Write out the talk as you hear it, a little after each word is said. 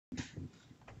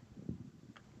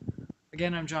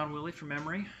Again, I'm John Willie from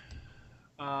Emory.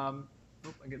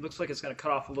 It looks like it's going to cut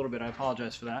off a little bit. I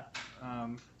apologize for that.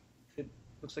 It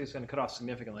looks like it's going to cut off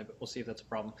significantly, but we'll see if that's a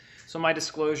problem. So my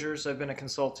disclosures, I've been a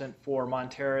consultant for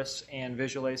Monteris and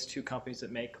Visualace, two companies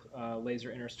that make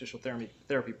laser interstitial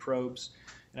therapy probes,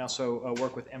 and also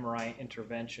work with MRI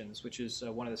interventions, which is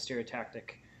one of the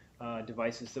stereotactic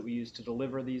devices that we use to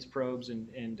deliver these probes,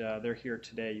 and they're here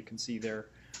today. You can see their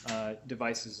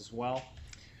devices as well.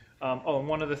 And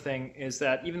one other thing is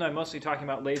that even though I'm mostly talking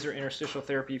about laser interstitial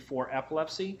therapy for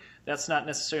epilepsy, that's not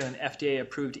necessarily an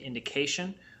FDA-approved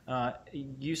indication.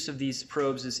 Use of these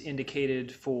probes is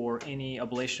indicated for any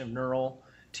ablation of neural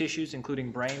tissues,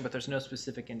 including brain, but there's no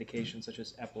specific indication such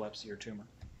as epilepsy or tumor.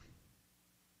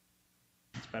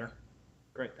 That's better?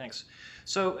 Great, thanks.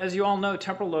 So as you all know,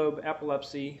 temporal lobe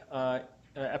epilepsy,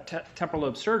 temporal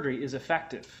lobe surgery is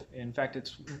effective. In fact,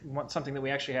 it's something that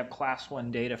we actually have Class 1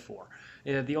 data for.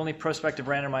 The only prospective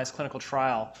randomized clinical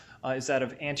trial is that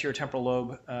of anterior temporal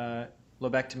lobe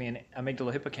lobectomy and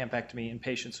amygdalohippocamectomy in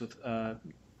patients with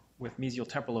mesial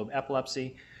temporal lobe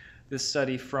epilepsy. This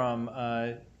study from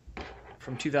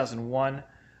 2001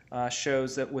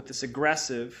 shows that with this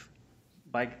aggressive,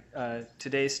 by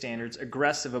today's standards,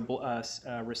 aggressive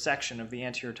resection of the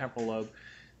anterior temporal lobe,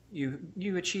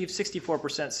 you achieve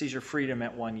 64% seizure freedom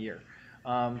at 1 year.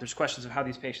 There's questions of how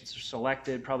these patients are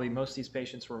selected. Probably most of these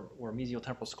patients were mesial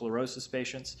temporal sclerosis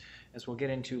patients. As we'll get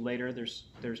into later,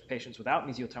 there's patients without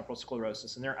mesial temporal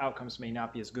sclerosis, and their outcomes may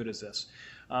not be as good as this.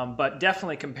 But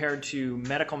definitely compared to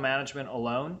medical management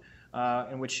alone,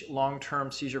 in which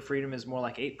long-term seizure freedom is more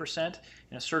like 8%,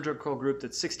 in a surgical group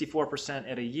that's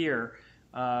 64% at a year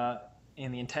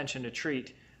in the intention to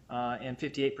treat, and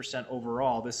 58%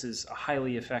 overall, this is a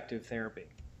highly effective therapy.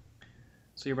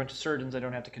 So you're a bunch of surgeons. I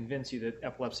don't have to convince you that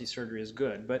epilepsy surgery is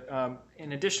good. But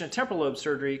in addition to temporal lobe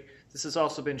surgery, this has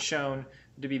also been shown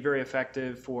to be very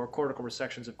effective for cortical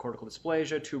resections of cortical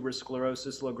dysplasia, tuberous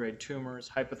sclerosis, low-grade tumors,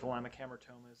 hypothalamic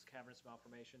hamartomas, cavernous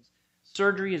malformations.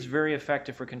 Surgery is very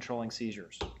effective for controlling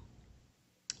seizures.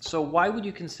 So why would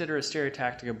you consider a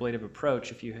stereotactic ablative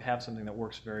approach if you have something that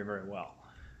works very, very well?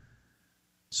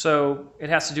 So it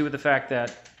has to do with the fact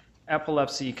that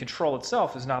epilepsy control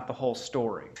itself is not the whole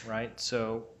story, right?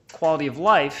 So quality of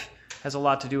life has a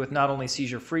lot to do with not only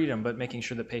seizure freedom, but making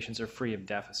sure that patients are free of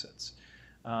deficits.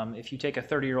 If you take a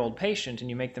 30-year-old patient and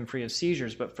you make them free of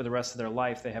seizures, but for the rest of their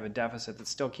life they have a deficit that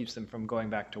still keeps them from going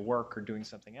back to work or doing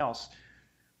something else,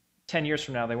 10 years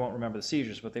from now they won't remember the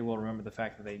seizures, but they will remember the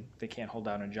fact that they can't hold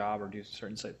down a job or do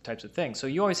certain types of things. So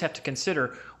you always have to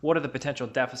consider what are the potential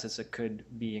deficits that could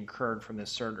be incurred from this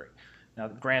surgery. Now,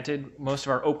 granted, most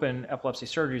of our open epilepsy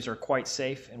surgeries are quite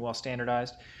safe and well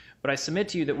standardized, but I submit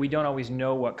to you that we don't always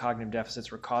know what cognitive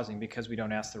deficits we're causing because we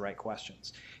don't ask the right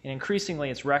questions. And increasingly,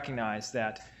 it's recognized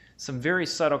that some very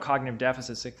subtle cognitive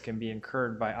deficits that can be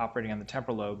incurred by operating on the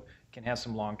temporal lobe can have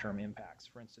some long-term impacts.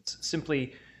 For instance,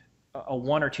 simply a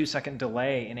 1 or 2 second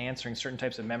delay in answering certain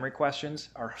types of memory questions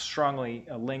are strongly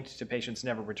linked to patients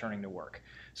never returning to work.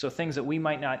 So things that we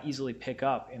might not easily pick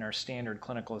up in our standard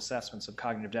clinical assessments of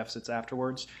cognitive deficits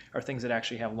afterwards are things that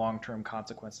actually have long-term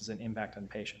consequences and impact on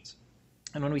patients.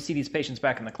 And when we see these patients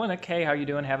back in the clinic, hey, how you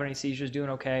doing? Have any seizures? Doing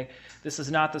okay? This is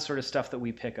not the sort of stuff that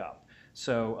we pick up.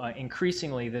 So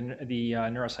increasingly, the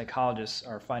neuropsychologists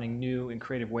are finding new and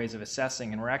creative ways of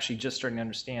assessing, and we're actually just starting to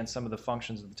understand some of the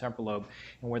functions of the temporal lobe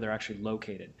and where they're actually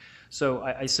located. So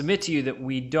I submit to you that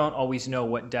we don't always know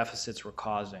what deficits we're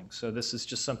causing. So this is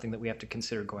just something that we have to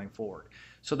consider going forward.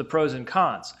 So the pros and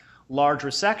cons. Large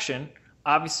resection,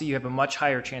 obviously you have a much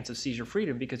higher chance of seizure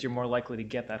freedom because you're more likely to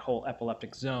get that whole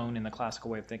epileptic zone in the classical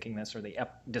way of thinking this, or they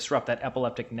disrupt that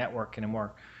epileptic network in a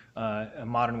more a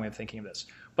modern way of thinking of this.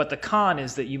 But the con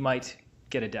is that you might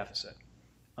get a deficit,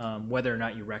 whether or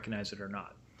not you recognize it or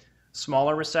not.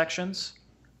 Smaller resections,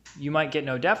 you might get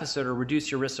no deficit or reduce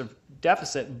your risk of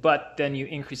deficit, but then you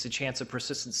increase the chance of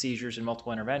persistent seizures and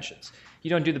multiple interventions. You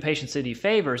don't do the patients any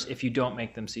favors if you don't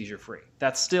make them seizure-free.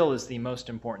 That still is the most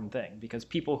important thing, because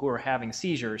people who are having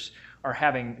seizures are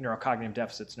having neurocognitive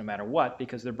deficits no matter what,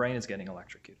 because their brain is getting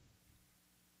electrocuted.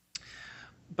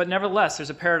 But nevertheless, there's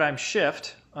a paradigm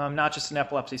shift, not just in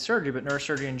epilepsy surgery, but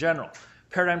neurosurgery in general.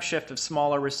 Paradigm shift of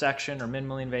smaller resection or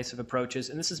minimally invasive approaches,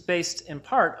 and this is based in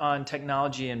part on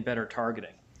technology and better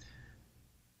targeting.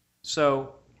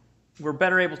 So we're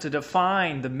better able to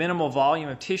define the minimal volume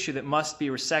of tissue that must be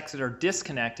resected or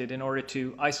disconnected in order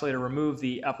to isolate or remove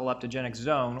the epileptogenic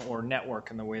zone or network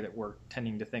in the way that we're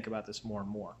tending to think about this more and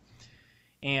more.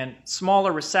 And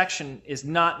smaller resection is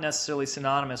not necessarily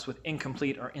synonymous with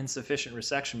incomplete or insufficient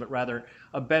resection, but rather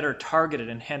a better targeted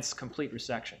and hence complete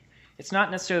resection. It's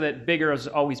not necessarily that bigger is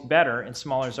always better and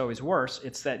smaller is always worse.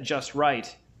 It's that just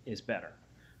right is better.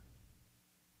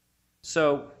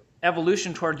 So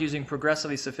evolution toward using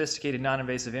progressively sophisticated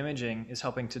non-invasive imaging is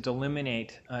helping to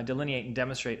delineate and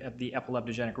demonstrate the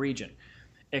epileptogenic region.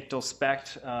 Ictal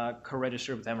SPECT,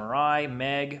 co-registered with MRI,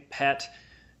 MEG, PET,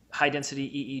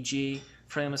 high-density EEG,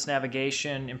 frameless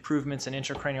navigation, improvements in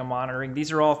intracranial monitoring.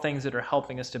 These are all things that are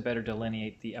helping us to better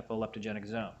delineate the epileptogenic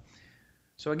zone.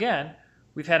 So again,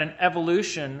 we've had an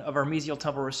evolution of our mesial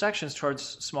temporal resections towards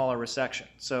smaller resection.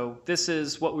 So this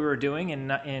is what we were doing in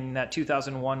that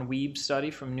 2001 Weeb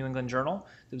study from New England Journal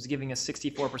that was giving us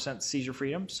 64% seizure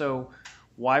freedom. So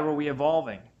why were we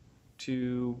evolving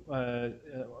to a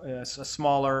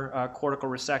smaller cortical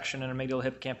resection and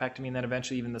amygdalohippocampectomy, and then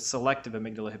eventually even the selective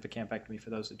amygdalohippocampectomy for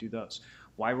those that do those?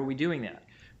 Why were we doing that?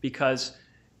 Because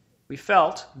we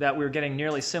felt that we were getting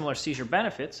nearly similar seizure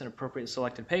benefits in appropriately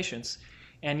selected patients,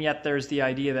 and yet there's the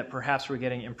idea that perhaps we're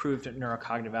getting improved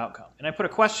neurocognitive outcome. And I put a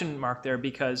question mark there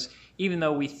because even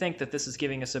though we think that this is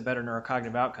giving us a better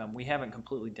neurocognitive outcome, we haven't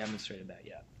completely demonstrated that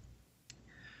yet.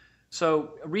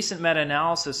 So a recent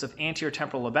meta-analysis of anterior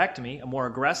temporal lobectomy, a more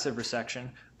aggressive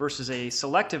resection, versus a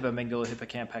selective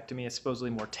amygdalohippocampectomy, a supposedly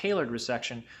more tailored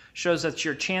resection, shows that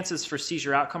your chances for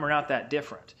seizure outcome are not that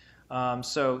different.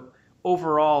 So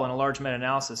overall, in a large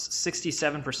meta-analysis,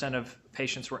 67% of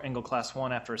patients were Engel class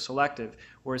 1 after a selective,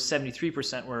 whereas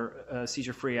 73% were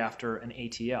seizure-free after an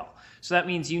ATL. So that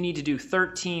means you need to do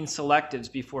 13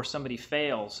 selectives before somebody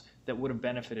fails that would have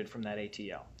benefited from that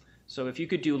ATL. So if you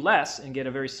could do less and get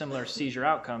a very similar seizure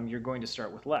outcome, you're going to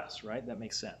start with less, right? That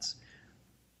makes sense.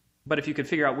 But if you could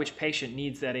figure out which patient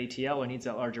needs that ATL or needs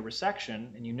that larger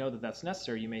resection, and you know that that's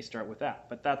necessary, you may start with that.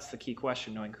 But that's the key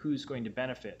question, knowing who's going to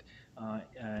benefit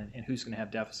and who's going to have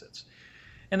deficits.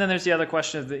 And then there's the other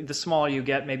question of the smaller you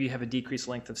get, maybe you have a decreased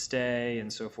length of stay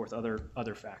and so forth,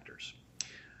 other factors.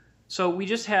 So we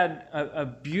just had a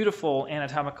beautiful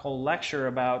anatomical lecture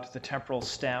about the temporal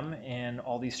stem and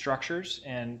all these structures.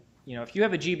 And if you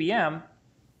have a GBM,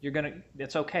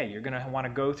 it's okay. You're gonna want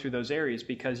to go through those areas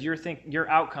because your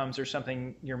outcomes are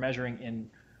something you're measuring in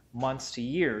months to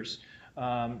years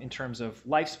in terms of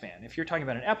lifespan. If you're talking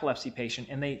about an epilepsy patient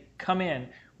and they come in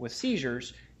with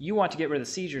seizures, you want to get rid of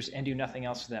the seizures and do nothing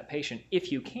else to that patient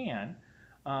if you can.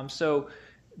 So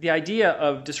the idea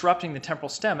of disrupting the temporal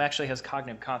stem actually has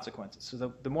cognitive consequences.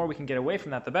 So the more we can get away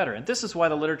from that, the better. And this is why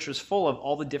the literature is full of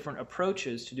all the different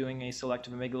approaches to doing a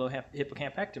selective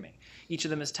amygdalohippocampectomy. Each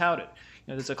of them is touted.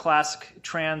 There's a classic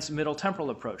trans-middle temporal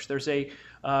approach. There's a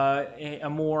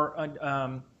more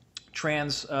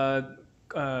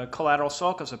trans-collateral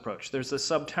sulcus approach. There's the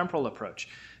subtemporal approach.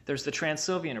 There's the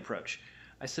trans-sylvian approach.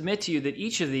 I submit to you that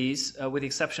each of these, with the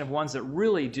exception of ones that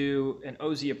really do an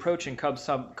OZ approach and come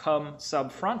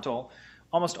subfrontal,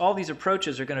 almost all these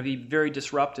approaches are going to be very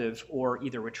disruptive or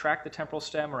either retract the temporal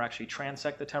stem or actually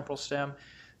transect the temporal stem.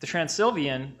 The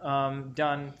trans-sylvian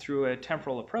done through a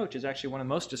temporal approach is actually one of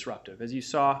the most disruptive. As you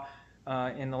saw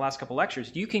in the last couple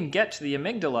lectures, you can get to the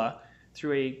amygdala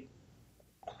through a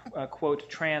quote,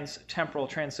 trans-temporal,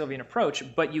 trans-sylvian approach,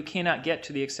 but you cannot get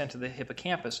to the extent of the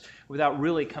hippocampus without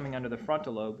really coming under the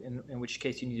frontal lobe, in which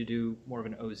case you need to do more of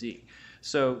an OZ.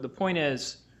 So the point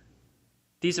is,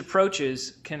 these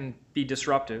approaches can be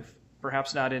disruptive,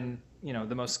 perhaps not in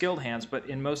the most skilled hands, but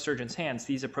in most surgeons' hands,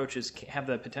 these approaches have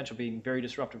the potential of being very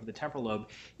disruptive of the temporal lobe,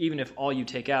 even if all you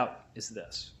take out is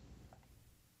this.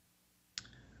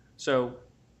 So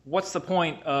what's the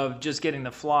point of just getting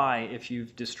the fly if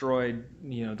you've destroyed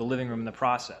the living room in the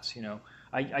process?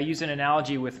 I use an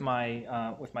analogy with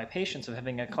my patients of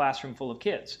having a classroom full of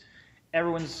kids.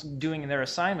 Everyone's doing their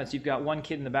assignments. You've got one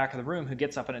kid in the back of the room who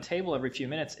gets up on a table every few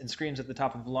minutes and screams at the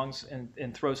top of lungs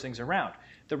and throws things around.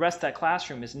 The rest of that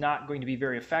classroom is not going to be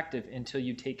very effective until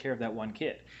you take care of that one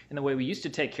kid. And the way we used to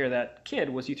take care of that kid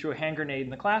was you threw a hand grenade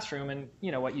in the classroom and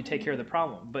you take care of the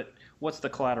problem. But what's the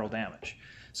collateral damage?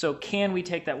 So can we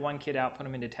take that one kid out, put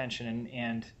him in detention,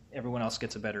 and everyone else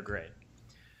gets a better grade?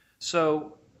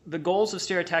 So the goals of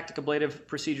stereotactic ablative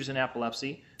procedures in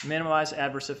epilepsy: minimize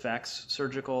adverse effects,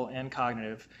 surgical and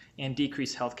cognitive, and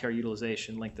decrease healthcare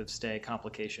utilization, length of stay,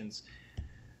 complications.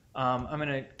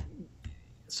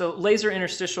 So laser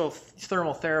interstitial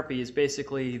thermal therapy is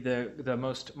basically the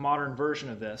most modern version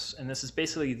of this, and this is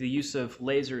basically the use of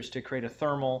lasers to create a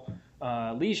thermal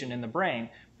lesion in the brain.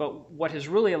 But what has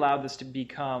really allowed this to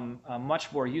become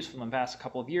much more useful in the past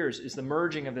couple of years is the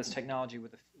merging of this technology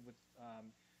with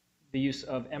the use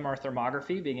of MR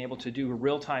thermography, being able to do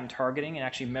real-time targeting and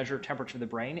actually measure temperature of the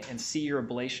brain and see your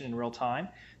ablation in real time,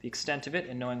 the extent of it,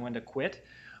 and knowing when to quit.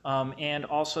 And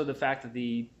also the fact that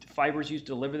the fibers used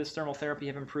to deliver this thermal therapy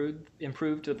have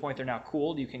improved to the point they're now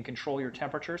cooled. You can control your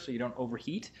temperature so you don't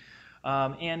overheat,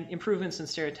 and improvements in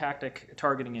stereotactic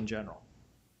targeting in general.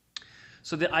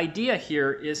 So the idea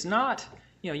here is not,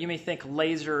 you may think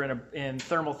laser and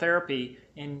thermal therapy,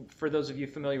 and for those of you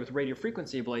familiar with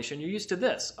radiofrequency ablation, you're used to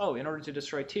this. Oh, in order to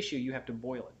destroy tissue, you have to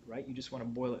boil it, right? You just want to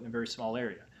boil it in a very small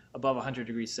area, above 100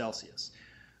 degrees Celsius.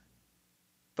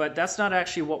 But that's not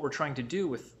actually what we're trying to do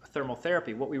with thermal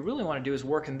therapy. What we really want to do is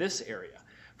work in this area.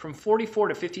 From 44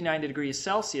 to 59 degrees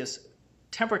Celsius,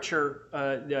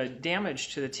 temperature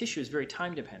damage to the tissue is very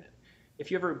time dependent.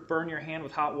 If you ever burn your hand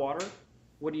with hot water,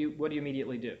 what do you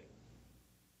immediately do?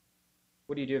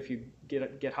 What do you do if you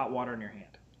get hot water in your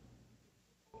hand?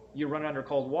 You run it under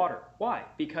cold water. Why?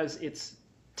 Because it's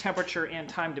temperature and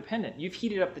time dependent. You've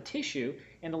heated up the tissue,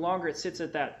 and the longer it sits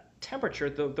at that temperature,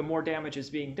 the more damage is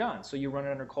being done. So you run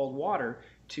it under cold water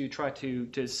to try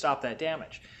to stop that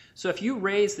damage. So if you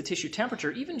raise the tissue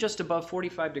temperature even just above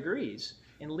 45 degrees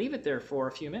and leave it there for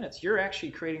a few minutes, you're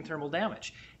actually creating thermal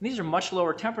damage. And these are much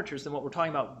lower temperatures than what we're talking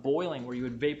about boiling, where you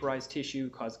would vaporize tissue,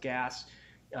 cause gas,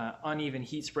 uneven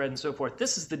heat spread, and so forth.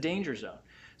 This is the danger zone.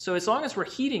 So as long as we're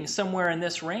heating somewhere in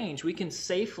this range, we can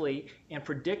safely and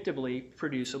predictably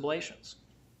produce ablations.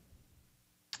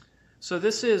 So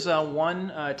this is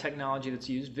one technology that's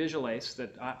used, Visualace,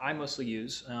 that I mostly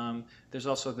use. There's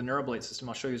also the NeuroBlade system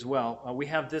I'll show you as well. We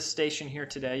have this station here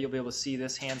today. You'll be able to see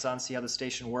this hands-on, see how the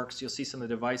station works. You'll see some of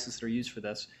the devices that are used for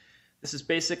this. This is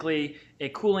basically a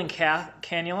cooling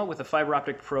cannula with a fiber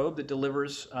optic probe that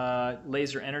delivers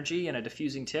laser energy and a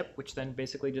diffusing tip, which then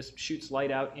basically just shoots light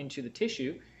out into the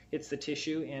tissue, hits the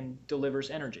tissue, and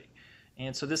delivers energy.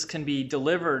 And so this can be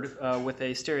delivered with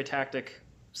a stereotactic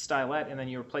stylet, and then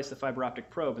you replace the fiber optic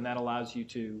probe, and that allows you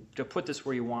to put this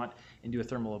where you want and do a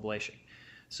thermal ablation.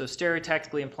 So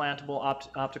stereotactically implantable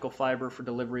optical fiber for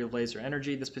delivery of laser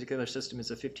energy. This particular system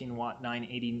is a 15-watt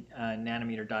 980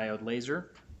 nanometer diode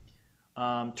laser.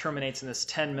 Terminates in this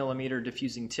 10 millimeter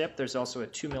diffusing tip. There's also a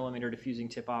 2 millimeter diffusing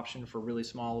tip option for really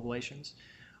small ablations.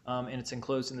 And it's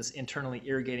enclosed in this internally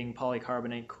irrigating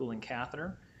polycarbonate cooling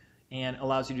catheter, and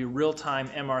allows you to do real-time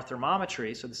MR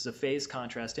thermometry, so this is a phase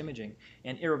contrast imaging,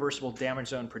 and irreversible damage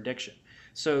zone prediction.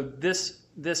 So this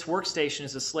workstation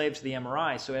is a slave to the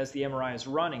MRI, so as the MRI is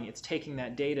running, it's taking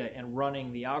that data and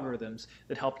running the algorithms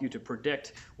that help you to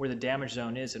predict where the damage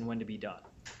zone is and when to be done.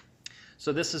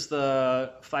 So this is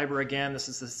the fiber again. This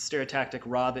is the stereotactic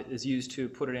rod that is used to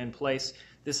put it in place.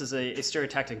 This is a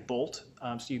stereotactic bolt.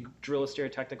 So you drill a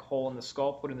stereotactic hole in the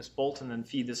skull, put in this bolt, and then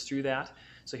feed this through that.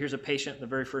 So here's a patient, the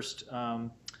very first,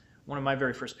 one of my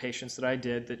very first patients that I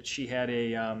did, that she had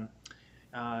a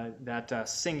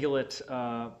singlet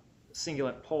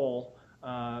pole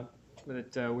that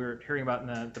we were hearing about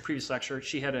in the previous lecture.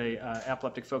 She had a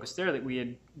epileptic focus there that we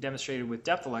had demonstrated with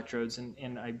depth electrodes,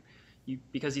 and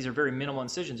because these are very minimal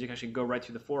incisions, you can actually go right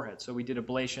through the forehead. So we did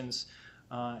ablations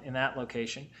in that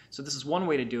location. So this is one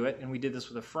way to do it, and we did this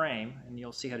with a frame, and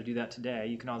you'll see how to do that today.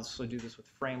 You can also do this with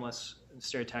frameless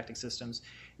stereotactic systems.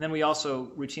 And then we also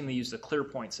routinely use the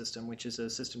ClearPoint system, which is a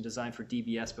system designed for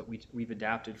DBS, but we've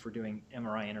adapted for doing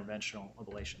MRI interventional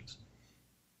ablations.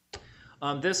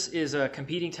 This is a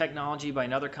competing technology by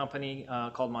another company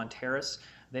called Monteris.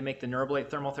 They make the NeuroBlade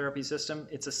thermal therapy system.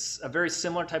 It's a very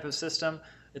similar type of system.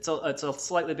 It's a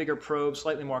slightly bigger probe,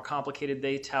 slightly more complicated.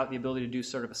 They tout the ability to do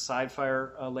sort of a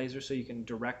side-fire laser so you can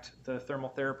direct the thermal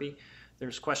therapy.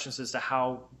 There's questions as to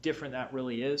how different that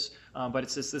really is, but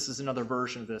this is another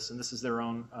version of this, and this is their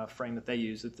own frame that they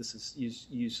use. That this is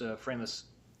use frameless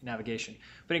navigation.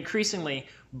 But increasingly,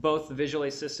 both the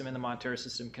Visualace system and the Monteris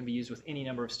system can be used with any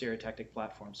number of stereotactic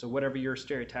platforms. So whatever your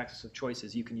stereotactics of choice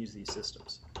is, you can use these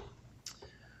systems.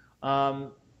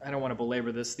 I don't want to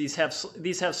belabor this. These have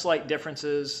slight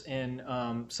differences in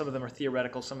some of them are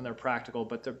theoretical, some of them are practical.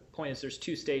 But the point is, there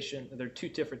are two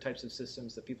different types of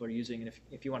systems that people are using. And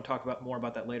if you want to talk more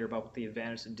about that later, about what the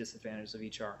advantages and disadvantages of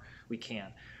each are, we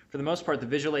can. For the most part, the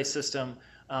Visualace system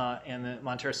and the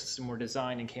Monteris system were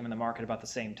designed and came in the market about the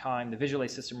same time. The Visualace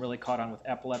system really caught on with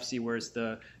epilepsy, whereas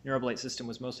the NeuroBlade system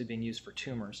was mostly being used for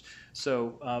tumors.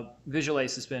 So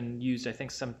Visualace has been used, I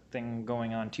think, something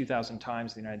going on 2,000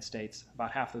 times in the United States.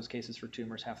 About half those cases for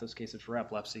tumors, half those cases for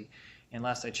epilepsy. And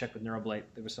last I checked with NeuroBlade,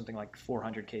 there was something like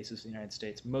 400 cases in the United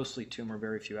States, mostly tumor,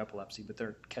 very few epilepsy, but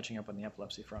they're catching up on the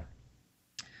epilepsy front.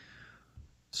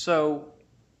 So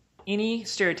any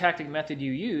stereotactic method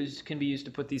you use can be used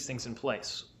to put these things in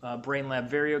place. BrainLab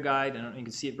VarioGuide, and you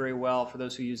can see it very well for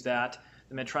those who use that.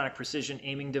 The Medtronic Precision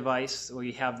Aiming Device,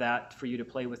 we have that for you to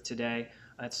play with today.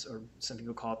 or some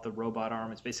people call it the robot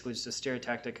arm. It's basically just a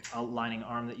stereotactic outlining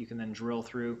arm that you can then drill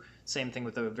through. Same thing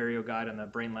with the Vario guide on the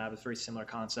Brain Lab. It's a very similar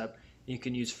concept. You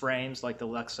can use frames like the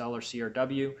Lexel or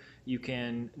CRW. You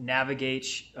can navigate,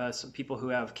 some people who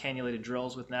have cannulated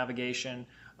drills with navigation,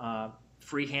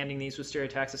 freehanding these with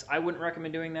stereotaxis. I wouldn't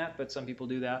recommend doing that, but some people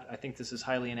do that. I think this is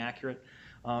highly inaccurate.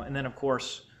 And then, of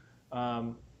course,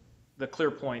 the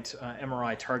ClearPoint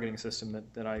MRI targeting system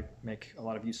that I make a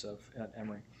lot of use of at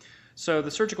Emory. So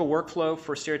the surgical workflow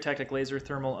for stereotactic laser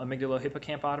thermal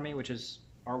amygdalohippocampotomy, which is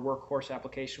our workhorse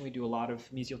application, we do a lot of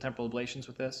mesial temporal ablations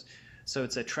with this. So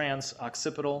it's a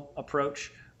transoccipital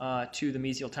approach to the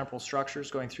mesial temporal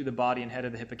structures, going through the body and head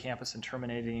of the hippocampus and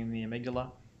terminating in the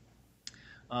amygdala.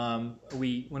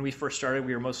 When we first started,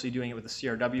 we were mostly doing it with a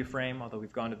CRW frame, although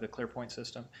we've gone to the ClearPoint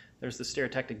system. There's the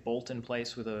stereotactic bolt in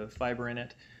place with a fiber in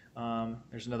it.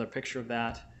 There's another picture of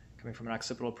that coming from an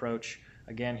occipital approach.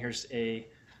 Again, here's a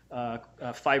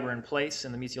fiber in place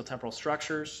in the mesial temporal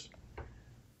structures.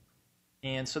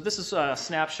 And so this is a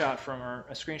snapshot from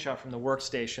a screenshot from the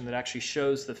workstation that actually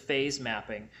shows the phase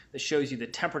mapping that shows you the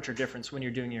temperature difference when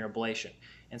you're doing your ablation.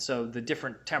 And so the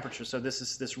different temperatures, so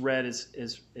this red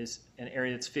is an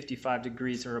area that's 55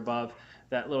 degrees or above.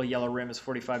 That little yellow rim is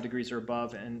 45 degrees or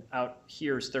above, and out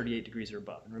here is 38 degrees or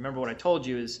above. And remember what I told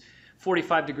you is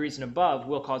 45 degrees and above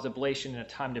will cause ablation in a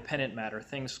time-dependent manner.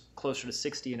 Things closer to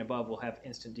 60 and above will have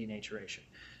instant denaturation.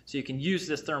 So you can use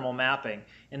this thermal mapping,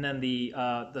 and then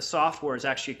the software is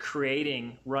actually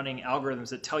running algorithms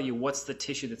that tell you what's the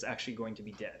tissue that's actually going to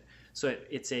be dead. So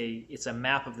it's a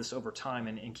map of this over time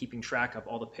and keeping track of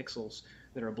all the pixels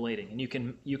that are ablating. And you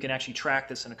can actually track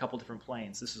this in a couple different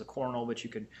planes. This is a coronal, but you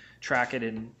could track it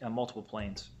in multiple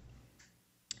planes.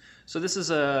 So this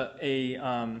is a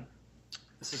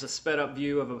sped up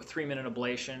view of a 3-minute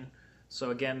ablation. So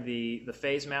again, the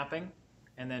phase mapping,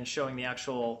 and then showing the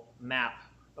actual map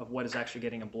of what is actually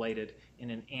getting ablated in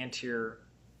an anterior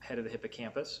head of the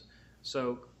hippocampus.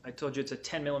 So I told you it's a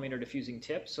 10 millimeter diffusing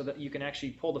tip, so that you can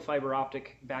actually pull the fiber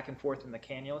optic back and forth in the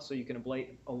cannula, so you can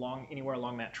ablate anywhere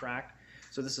along that tract.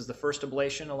 So this is the first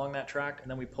ablation along that tract,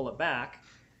 and then we pull it back,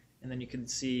 and then you can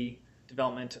see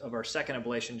development of our second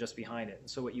ablation just behind it. And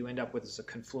so what you end up with is a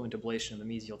confluent ablation of the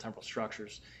mesial temporal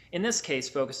structures. In this case,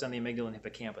 focused on the amygdala and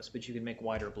hippocampus, but you can make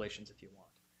wider ablations if you want.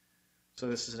 So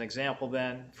this is an example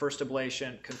then, first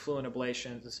ablation, confluent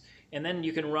ablations, and then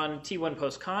you can run T1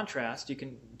 post-contrast. You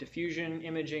can diffusion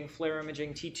imaging, flare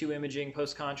imaging, T2 imaging,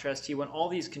 post-contrast, T1. All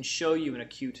these can show you an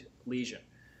acute lesion.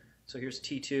 So here's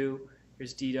T2,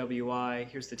 here's DWI,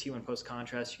 here's the T1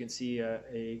 post-contrast. You can see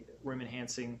a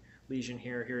rim-enhancing lesion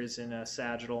here. Here is in a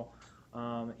sagittal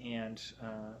and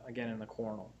again in the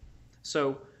coronal.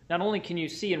 So not only can you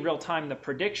see in real time the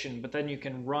prediction, but then you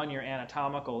can run your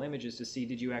anatomical images to see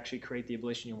did you actually create the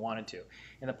ablation you wanted to.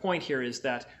 And the point here is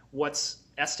that what's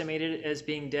estimated as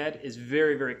being dead is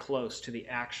very, very close to the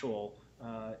actual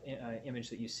image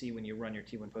that you see when you run your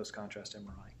T1 post-contrast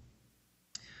MRI.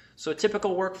 So a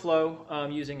typical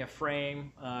workflow using a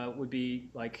frame would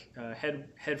be like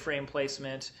head frame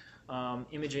placement,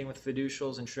 imaging with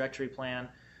fiducials and trajectory plan.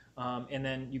 And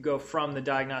then you go from the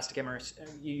diagnostic MRI,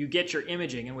 you get your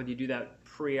imaging, and whether you do that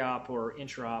pre-op or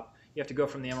intra-op, you have to go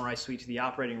from the MRI suite to the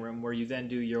operating room, where you then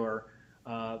do your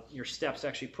steps to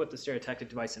actually put the stereotactic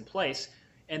device in place,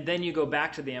 and then you go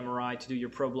back to the MRI to do your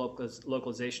probe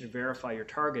localization to verify your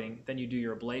targeting. Then you do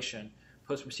your ablation,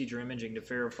 post-procedure imaging to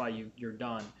verify you're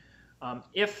done.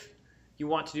 If you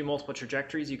want to do multiple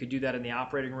trajectories, you could do that in the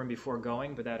operating room before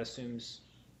going, but that assumes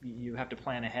you have to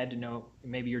plan ahead to know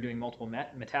maybe you're doing multiple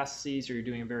metastases, or you're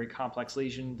doing a very complex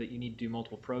lesion that you need to do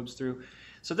multiple probes through.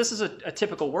 So this is a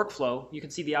typical workflow. You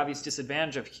can see the obvious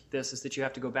disadvantage of this is that you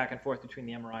have to go back and forth between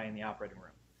the MRI and the operating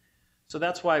room. So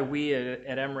that's why we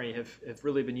at Emory have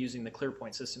really been using the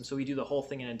ClearPoint system. So we do the whole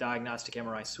thing in a diagnostic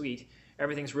MRI suite.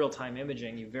 Everything's real-time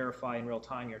imaging. You verify in real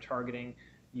time your targeting.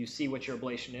 You see what your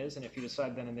ablation is, and if you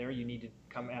decide then and there you need to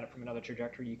come at it from another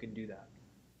trajectory, you can do that.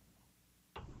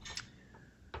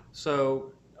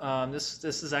 So this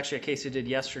is actually a case I did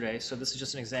yesterday. So this is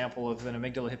just an example of an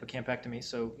amygdalohippocampeectomy.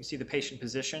 So you see the patient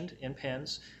positioned in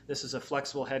pins. This is a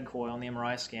flexible head coil on the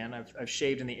MRI scan. I've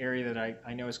shaved in the area that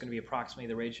I know is going to be approximately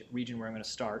the region where I'm going to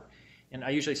start. And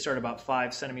I usually start about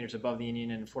 5 centimeters above the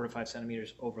inion and 4 to 5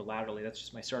 centimeters over laterally. That's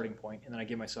just my starting point, and then I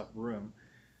give myself room.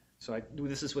 So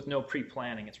this is with no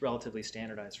pre-planning. It's relatively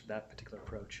standardized for that particular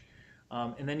approach.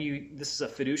 And then this is a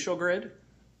fiducial grid.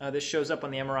 This shows up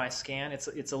on the MRI scan.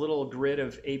 It's a little grid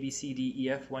of A, B, C, D, E,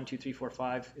 F, 1, 2, 3, 4,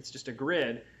 5. It's just a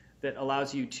grid that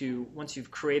allows you to, once you've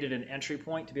created an entry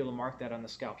point, to be able to mark that on the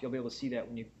scalp. You'll be able to see that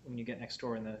when you get next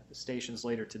door in the stations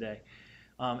later today.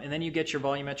 And then you get your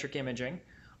volumetric imaging.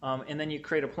 And then you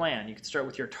create a plan. You can start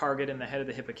with your target in the head of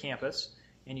the hippocampus,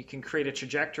 and you can create a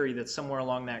trajectory that's somewhere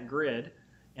along that grid,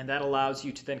 and that allows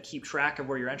you to then keep track of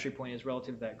where your entry point is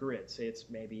relative to that grid. Say it's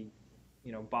maybe,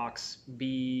 box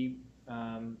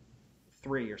B3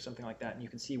 or something like that, and you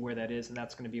can see where that is, and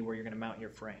that's going to be where you're going to mount your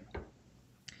frame.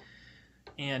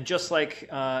 And just like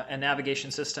a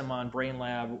navigation system on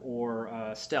BrainLab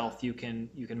or Stealth, you can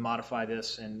modify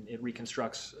this, and it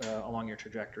reconstructs along your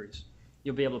trajectories.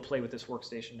 You'll be able to play with this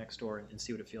workstation next door and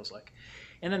see what it feels like.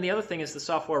 And then the other thing is the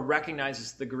software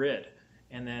recognizes the grid,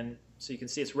 and then so you can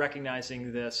see it's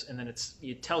recognizing this, and then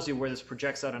it tells you where this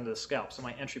projects out onto the scalp. So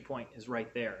my entry point is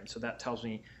right there, and so that tells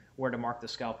me where to mark the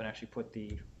scalp and actually put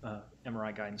the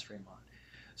MRI guidance frame on.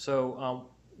 So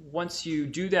once you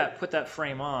do that, put that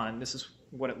frame on, this is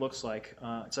what it looks like.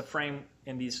 It's a frame,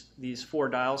 and these 4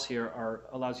 dials here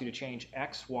allows you to change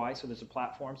X, Y, so there's a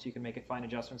platform, so you can make fine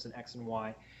adjustments in X and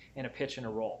Y, and a pitch and a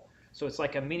roll. So it's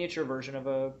like a miniature version of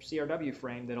a CRW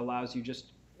frame that allows you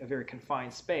just a very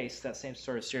confined space, that same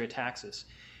sort of stereotaxis.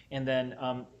 And then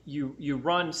you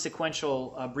run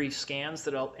sequential brief scans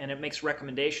and it makes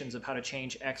recommendations of how to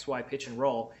change X, Y, pitch, and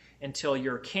roll until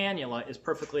your cannula is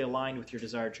perfectly aligned with your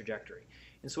desired trajectory.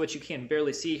 And so what you can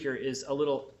barely see here is a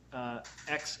little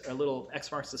X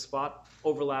marks the spot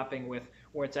overlapping with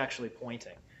where it's actually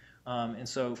pointing. And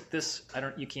so this,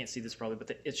 you can't see this probably,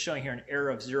 but it's showing here an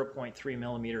error of 0.3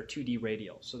 millimeter 2D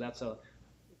radial. So that's a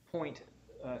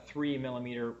 0.3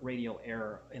 millimeter radial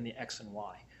error in the X and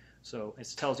Y. So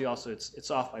it tells you also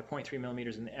it's off by 0.3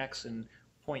 millimeters in the X and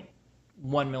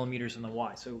 0.1 millimeters in the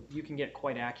Y. So you can get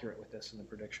quite accurate with this in the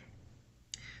prediction.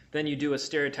 Then you do a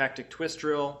stereotactic twist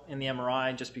drill in the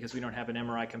MRI, just because we don't have an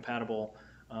MRI compatible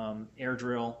air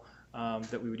drill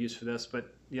that we would use for this.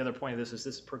 But the other point of this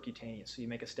is percutaneous. So you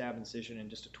make a stab incision in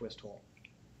just a twist hole.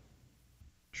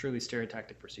 Truly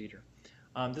stereotactic procedure.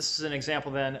 This is an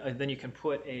example then you can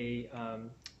put a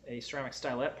ceramic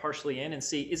stylet partially in and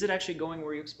see, is it actually going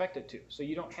where you expect it to? So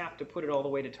you don't have to put it all the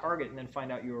way to target and then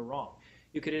find out you were wrong.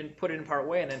 You could put it in part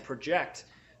way and then project.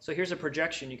 So here's a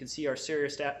projection. You can see our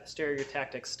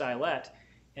stereotactic stylet,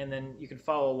 and then you can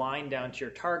follow a line down to your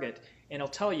target, and it'll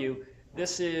tell you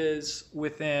this is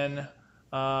within,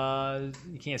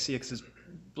 you can't see it because it's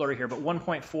blurry here, but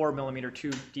 1.4 millimeter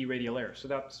 2D radial error. So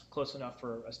that's close enough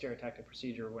for a stereotactic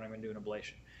procedure when I'm going to do an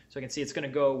ablation. So I can see it's going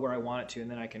to go where I want it to, and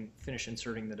then I can finish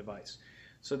inserting the device.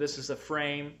 So this is a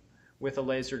frame with a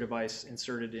laser device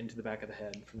inserted into the back of the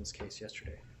head from this case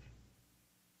yesterday.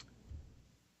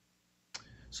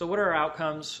 So what are our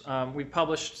outcomes? We've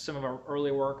published some of our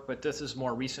early work, but this is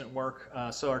more recent work.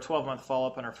 So our 12-month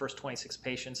follow-up on our first 26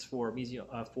 patients for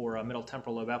middle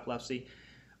temporal lobe epilepsy.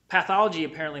 Pathology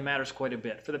apparently matters quite a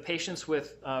bit. For the patients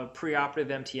with preoperative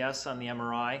MTS on the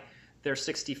MRI, they're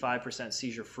 65%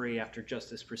 seizure-free after just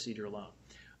this procedure alone.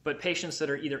 But patients that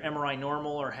are either MRI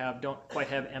normal or don't quite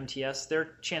have MTS,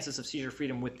 their chances of seizure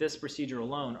freedom with this procedure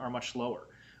alone are much lower,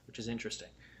 which is interesting.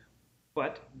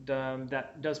 But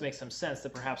that does make some sense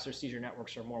that perhaps their seizure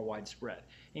networks are more widespread.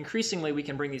 Increasingly, we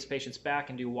can bring these patients back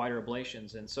and do wider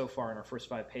ablations, and so far in our first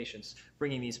 5 patients,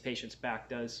 bringing these patients back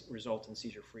does result in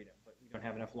seizure freedom. But we don't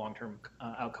have enough long-term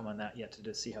outcome on that yet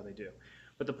to see how they do.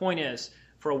 But the point is,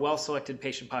 for a well-selected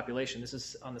patient population, this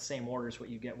is on the same order as what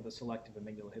you get with a selective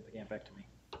amygdalohippocampectomy.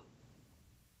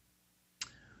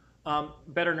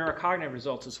 Better neurocognitive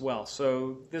results as well.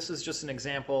 So this is just an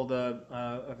example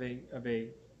of a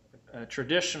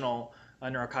traditional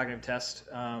neurocognitive test,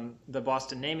 the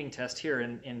Boston naming test here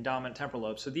in dominant temporal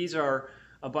lobe. So these are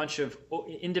a bunch of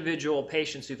individual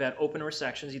patients who've had open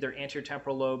resections, either anterior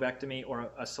temporal lobectomy or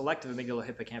a selective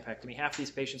amygdalohippocampectomy. Half of these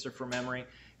patients are from Emory,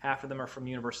 half of them are from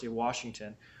University of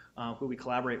Washington, who we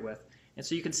collaborate with. And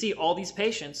so you can see all these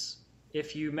patients,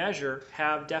 if you measure,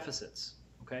 have deficits.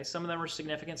 Okay, some of them are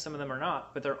significant, some of them are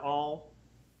not, but they're all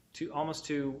almost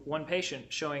to one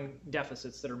patient showing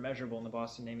deficits that are measurable in the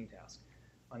Boston naming task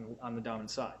on the dominant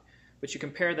side. But you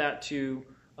compare that to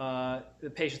the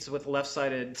patients with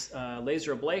left-sided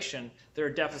laser ablation, their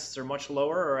deficits are much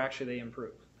lower, or actually they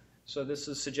improve. So this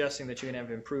is suggesting that you can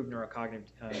have improved neurocognitive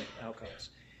outcomes.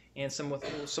 And some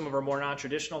of our more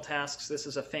non-traditional tasks, this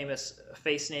is a famous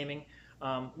face naming.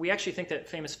 We actually think that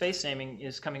famous face naming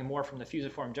is coming more from the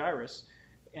fusiform gyrus,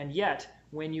 and yet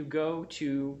when you go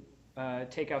to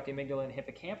take out the amygdala and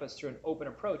hippocampus through an open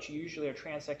approach, you usually are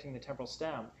transecting the temporal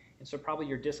stem. And so probably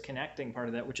you're disconnecting part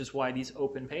of that, which is why these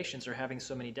open patients are having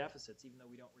so many deficits, even though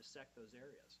we don't resect those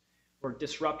areas. We're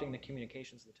disrupting the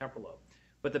communications of the temporal lobe.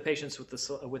 But the patients with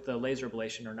the laser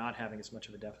ablation are not having as much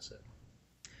of a deficit.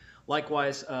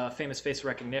 Likewise, famous face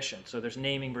recognition. So there's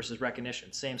naming versus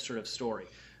recognition, same sort of story.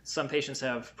 Some patients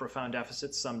have profound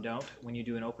deficits, some don't when you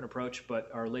do an open approach, but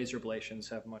our laser ablations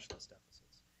have much less deficits.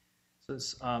 So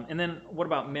this, and then what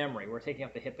about memory? We're taking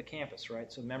out the hippocampus,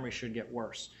 right? So memory should get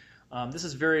worse. This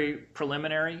is very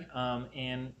preliminary,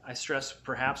 and I stress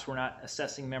perhaps we're not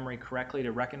assessing memory correctly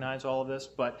to recognize all of this,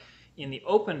 but in the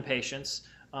open patients,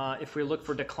 if we look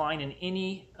for decline in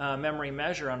any memory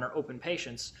measure on our open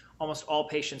patients, almost all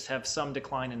patients have some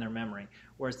decline in their memory,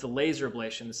 whereas the laser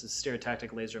ablation, this is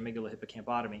stereotactic laser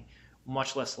amygdalohippocampectomy,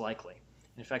 much less likely.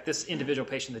 In fact, this individual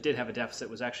patient that did have a deficit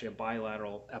was actually a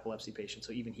bilateral epilepsy patient,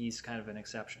 so even he's kind of an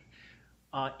exception.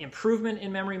 Improvement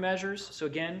in memory measures, so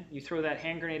again, you throw that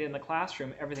hand grenade in the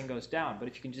classroom, everything goes down, but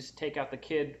if you can just take out the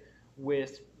kid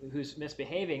who's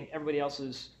misbehaving, everybody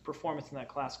else's performance in that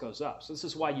class goes up. So this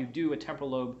is why you do a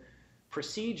temporal lobe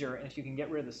procedure, and if you can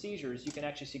get rid of the seizures, you can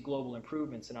actually see global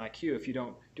improvements in IQ if you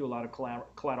don't do a lot of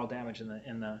collateral damage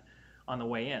on the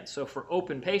way in. So for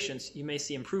open patients, you may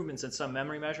see improvements in some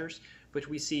memory measures, but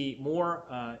we see more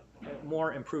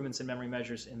improvements in memory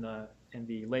measures in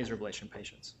the laser ablation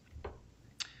patients.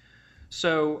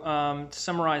 So to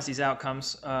summarize these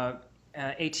outcomes,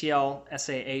 ATL,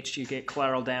 SAH, you get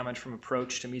collateral damage from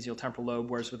approach to mesial temporal lobe,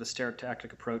 whereas with a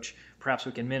stereotactic approach, perhaps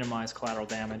we can minimize collateral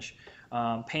damage.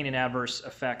 Pain and adverse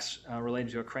effects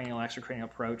related to a cranial extracranial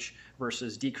approach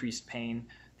versus decreased pain.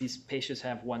 These patients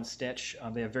have one stitch.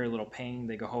 They have very little pain.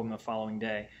 They go home the following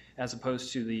day, as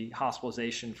opposed to the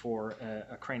hospitalization for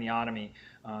a craniotomy.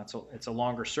 It's a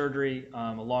longer surgery,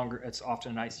 it's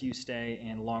often an ICU stay,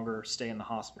 and longer stay in the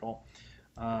hospital.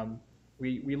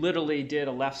 We literally did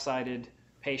a left-sided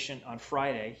patient on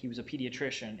Friday. He was a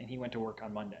pediatrician, and he went to work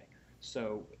on Monday.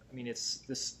 So, I mean, it's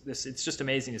just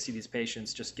amazing to see these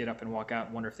patients just get up and walk out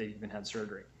and wonder if they've even had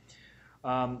surgery.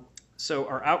 So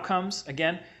our outcomes,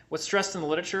 again, what's stressed in the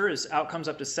literature is outcomes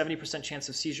up to 70% chance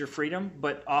of seizure freedom,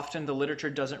 but often the literature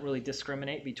doesn't really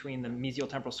discriminate between the mesial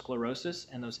temporal sclerosis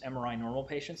and those MRI normal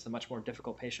patients, the much more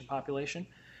difficult patient population.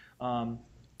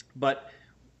 But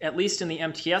at least in the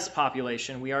MTS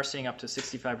population, we are seeing up to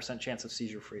 65% chance of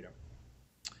seizure freedom.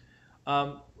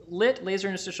 LIT, laser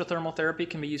interstitial thermal therapy,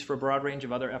 can be used for a broad range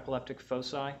of other epileptic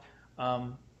foci.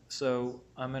 So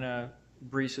I'm going to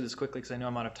breeze through this quickly because I know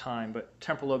I'm out of time, but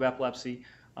temporal lobe epilepsy,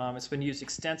 it's been used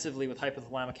extensively with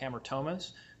hypothalamic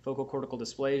hamartomas, focal cortical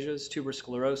dysplasias, tuberous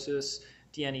sclerosis,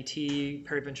 DNET,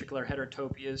 periventricular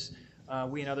heterotopias.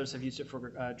 We and others have used it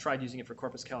tried using it for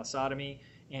corpus callosotomy,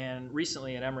 and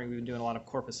recently at Emory we've been doing a lot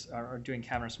of doing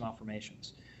cavernous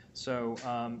malformations. So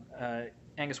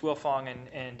Angus Wilfong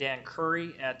and Dan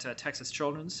Curry at Texas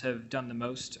Children's have done the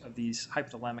most of these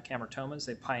hypothalamic hamartomas.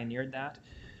 They pioneered that.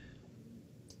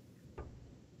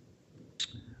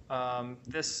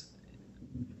 Let's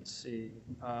see.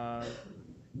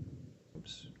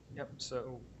 Oops. Yep.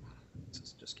 So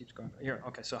this just keeps going here.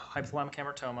 Okay. So hypothalamic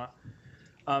hamartoma.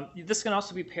 This can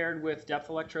also be paired with depth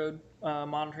electrode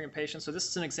monitoring in patients. So this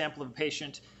is an example of a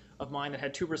patient of mine that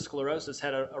had tuberous sclerosis,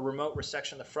 had a remote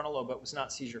resection of the frontal lobe, but was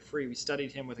not seizure-free. We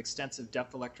studied him with extensive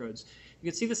depth electrodes. You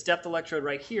can see this depth electrode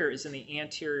right here is in the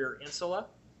anterior insula,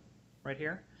 right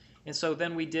here. And so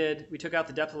then we took out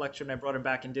the depth electrode and I brought him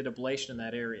back and did ablation in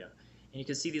that area. And you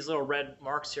can see these little red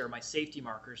marks here are my safety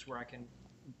markers where I can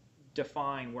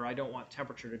define where I don't want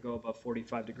temperature to go above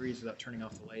 45 degrees without turning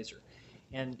off the laser.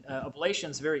 And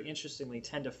ablations, very interestingly,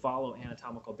 tend to follow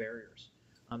anatomical barriers.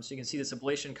 So you can see this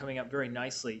ablation coming up very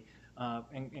nicely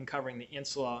and covering the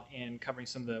insula and covering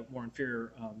some of the more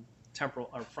inferior temporal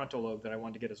or frontal lobe that I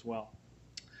wanted to get as well.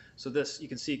 So this, you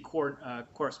can see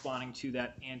corresponding to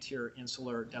that anterior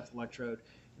insular depth electrode,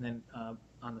 and then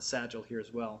on the sagittal here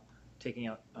as well, taking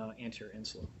out anterior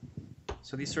insula.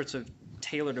 So these sorts of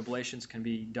tailored ablations can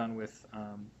be done with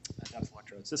depth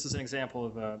electrodes. This is an example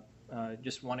of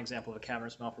just one example of a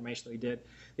cavernous malformation that we did.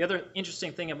 The other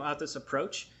interesting thing about this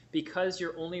approach, because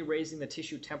you're only raising the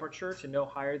tissue temperature to no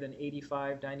higher than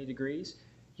 85, 90 degrees,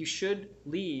 you should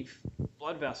leave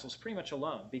blood vessels pretty much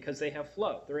alone because they have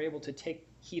flow. They're able to take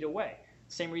heat away.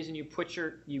 Same reason you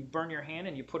burn your hand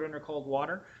and you put it under cold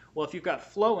water. Well, if you've got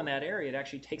flow in that area, it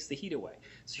actually takes the heat away.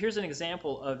 So here's an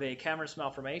example of a cavernous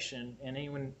malformation, and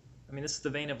this is the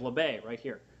vein of Lebet right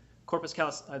here. Corpus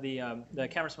callus, the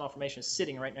cavernous malformation is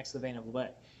sitting right next to the vein of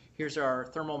Lebet. Here's our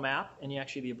thermal map, and the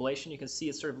ablation. You can see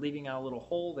it's sort of leaving out a little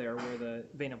hole there where the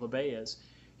vein of Lebet is.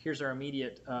 Here's our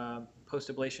immediate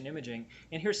post-ablation imaging,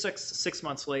 and here's six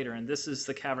months later, and this is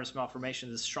the cavernous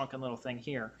malformation, this shrunken little thing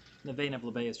here, and the vein of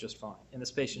Lebet is just fine, and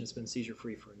this patient has been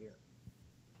seizure-free for a year.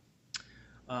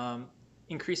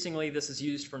 Increasingly, this is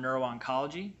used for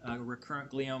neuro-oncology, recurrent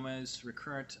gliomas,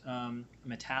 recurrent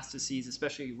metastases,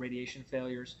 especially radiation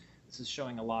failures. This is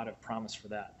showing a lot of promise for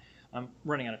that. I'm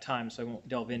running out of time, so I won't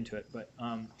delve into it, but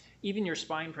even your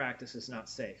spine practice is not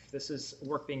safe. This is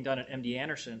work being done at MD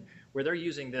Anderson, where they're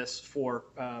using this for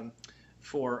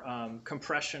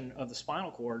compression of the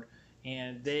spinal cord,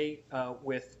 and they,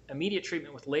 with immediate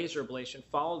treatment with laser ablation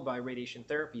followed by radiation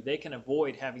therapy, they can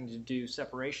avoid having to do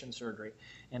separation surgery,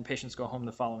 and patients go home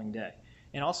the following day.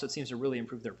 And also, it seems to really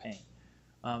improve their pain.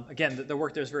 Again, the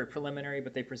work there is very preliminary,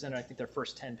 but they presented, I think, their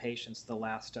first 10 patients at the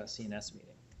last CNS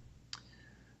meeting.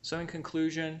 So in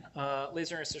conclusion,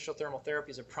 laser interstitial thermal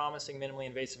therapy is a promising minimally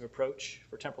invasive approach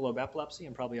for temporal lobe epilepsy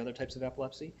and probably other types of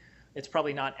epilepsy. It's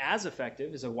probably not as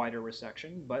effective as a wider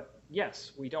resection, but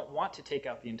yes, we don't want to take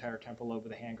out the entire temporal lobe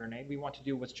with a hand grenade. We want to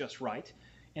do what's just right.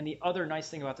 And the other nice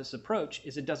thing about this approach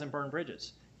is it doesn't burn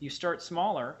bridges. You start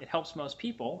smaller, it helps most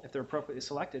people if they're appropriately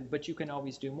selected, but you can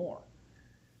always do more.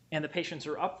 And the patients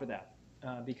are up for that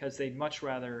because they'd much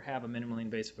rather have a minimally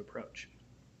invasive approach.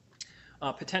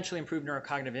 Potentially improved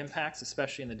neurocognitive impacts,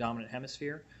 especially in the dominant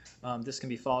hemisphere. This can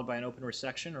be followed by an open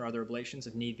resection or other ablations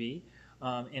if need be.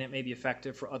 And it may be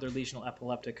effective for other lesional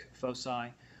epileptic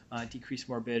foci, decreased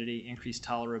morbidity, increased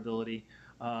tolerability.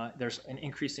 There's an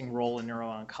increasing role in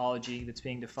neuro-oncology that's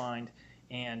being defined,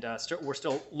 and we're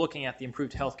still looking at the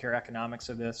improved healthcare economics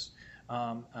of this.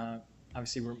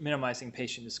 Obviously, we're minimizing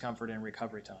patient discomfort and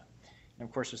recovery time. And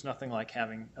of course, there's nothing like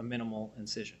having a minimal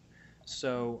incision.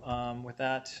 So with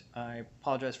that, I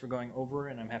apologize for going over,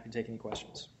 and I'm happy to take any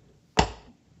questions.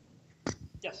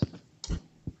 Yes?